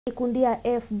Kundi ya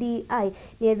FDI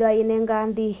niedwa inenga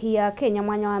ndi ya Kenya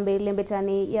mwanya wa mbele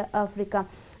mbetani ya Afrika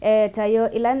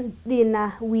tayo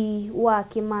ilandina wi wa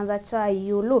kimanza cha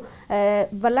yulu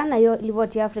valana yo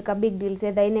livoti ya Africa big deals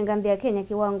edha inenga ndi ya Kenya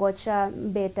kiwango cha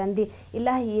mbetandi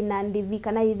ilahi na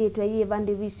ndivika na yidhitu ya yiva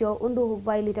ndivisio undu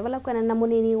huvailita vala kwa na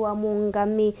munini wa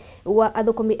muungami wa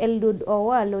adhukumi Eldud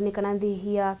Owalo ni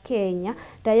kanandi ya Kenya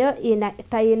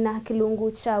tayo ina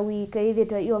kilungu cha wika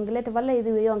yidhitu ya yongelete vala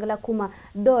yidhiwe yongela kuma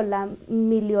dola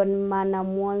milioni mana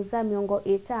mwanza miongo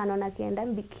 5 na kenda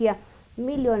mbikia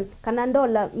milioni kana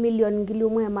dola milioni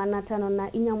ngilumwe mana 5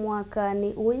 na inya mwaka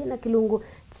ni uwe na kilungu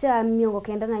cha miongo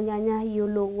kenda na nyanya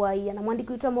yolo wa ya na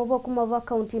mwandiki uitwa Movo kumava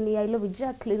county ni ya Ilovi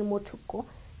Jacqueline Motuko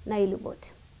na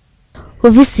Iliboti.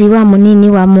 Ofisi wa munini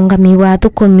wa muungami wa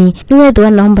thukumi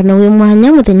niwethwa naomba na wi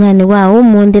mwanya muthenyani wa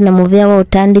umuthi na muvea wa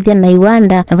utandithia na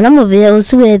iwanda na vala muvea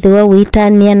usu wethwa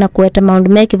uitania na kueta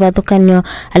maundu meki vathukanio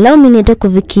ala uminite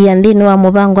kuvikia nthini wa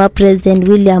muvango wa President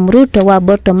William Ruto wa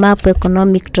bottom up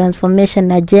economic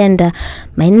transformation agenda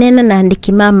mainena na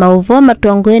andiki mama uvo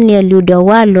matongoeni Eldud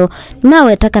Owalo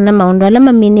nimaweta kana maundu ala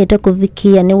maminite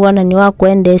kuvikia ni wona ni wa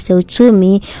kuendesha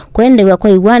uchumi kuendewa kwa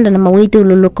iwanda na mawithi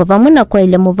ululuko vamwe na kwa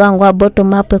ile muvango wa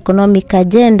bottom up economic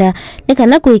agenda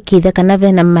nikana kuikitha kana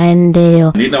vena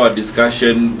maendeleo. In our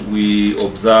discussion we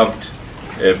observed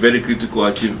very critical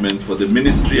achievements for the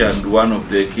ministry, and one of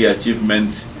the key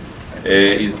achievements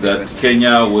is that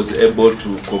Kenya was able to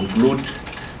conclude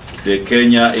the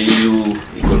Kenya-EU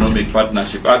Economic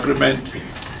Partnership Agreement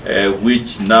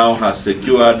which now has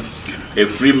secured a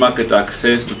free market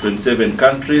access to 27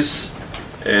 countries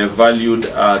valued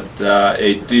at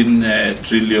 18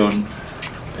 trillion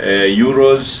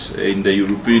euros in the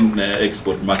European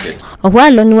export market.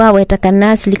 Owalo ni waweta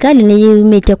kana serikali ni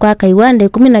yimite kwa kaiwanda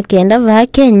 19 va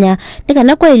Kenya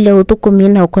nikana kwa ile uthukumi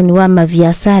na ukoni wa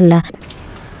maviasala.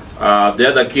 The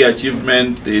other key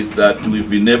achievement is that we've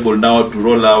been able now to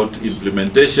roll out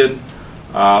implementation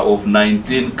of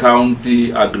 19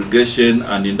 county aggregation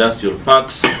and industrial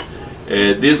parks.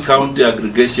 These county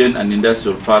aggregation and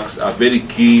industrial parks are very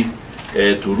key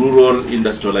to rural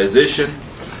industrialization.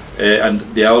 And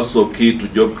they are also key to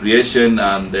job creation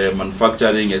and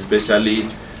manufacturing, especially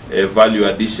value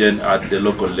addition at the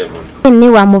local level. Ni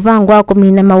wa muvango wa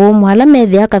kumina mawomu hala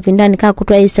methia kavindani ka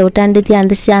kutwa isa utandithi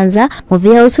anthi sianza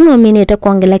muvia usuno minite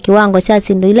kuongela kiwango cha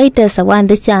sindu ila itesa wa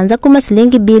anthi sianza kuma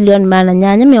silingi bilioni mana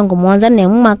nyanya miongo mwonza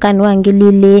nemu mwakani wa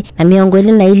ngilili na miongo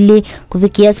ili na ili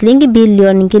kufikia silingi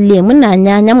bilioni ngilimu na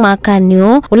nyanya mwakani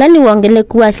o ulani uongele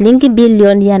kuwa silingi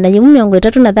bilioni ya na yimu miongo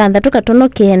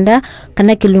 3.3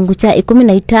 kana kilungu cha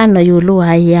 15 yulu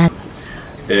haya.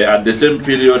 At the same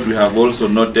period, we have also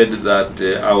noted that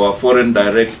our foreign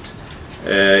direct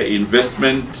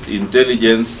investment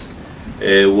intelligence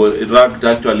ranked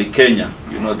actually Kenya,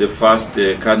 the first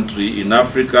country in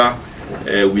Africa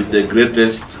with the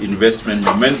greatest investment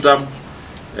momentum.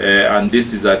 And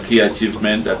this is a key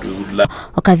achievement that we would like.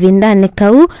 Okavindani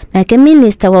kau na ke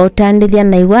minister wa utandithia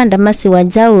na iwanda masi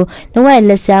wajau ni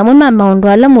waelese amwe maundu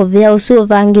ala muvea usu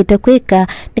vangite kwika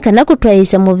nikana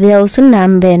kutwaisha muvea usu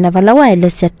nambe na vala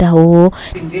waelese tahu.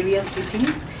 In various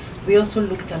sittings we also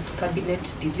looked at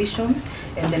cabinet decisions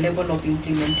and the level of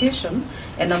implementation,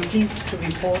 and I'm pleased to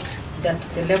report that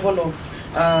the level of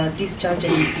discharge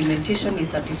and implementation is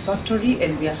satisfactory,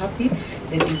 and we are happy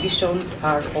the decisions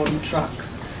are on track.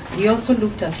 We also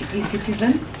looked at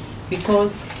e-citizen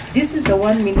because this is the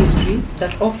one ministry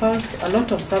that offers a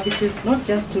lot of services, not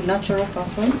just to natural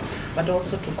persons, but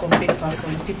also to corporate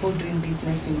persons, people doing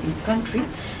business in this country.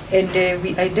 And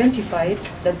we identified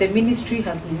that the ministry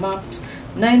has mapped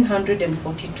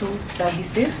 942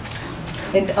 services,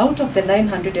 and out of the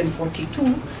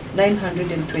 942,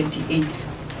 928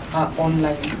 are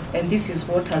online. And this is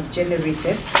what has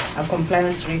generated a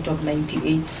compliance rate of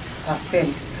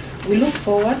 98%. We look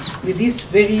forward with this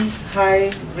very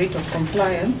high rate of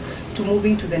compliance to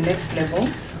moving to the next level,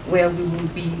 where we will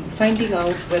be finding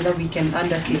out whether we can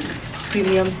undertake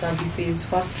premium services,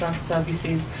 fast-track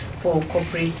services for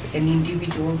corporates and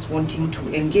individuals wanting to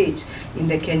engage in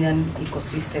the Kenyan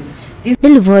ecosystem.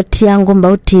 Nilivoti yangu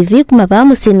Mbau TV kumava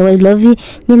musini wa Ilovi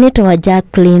nyinito wa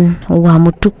Jacqueline wa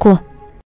Mutuko.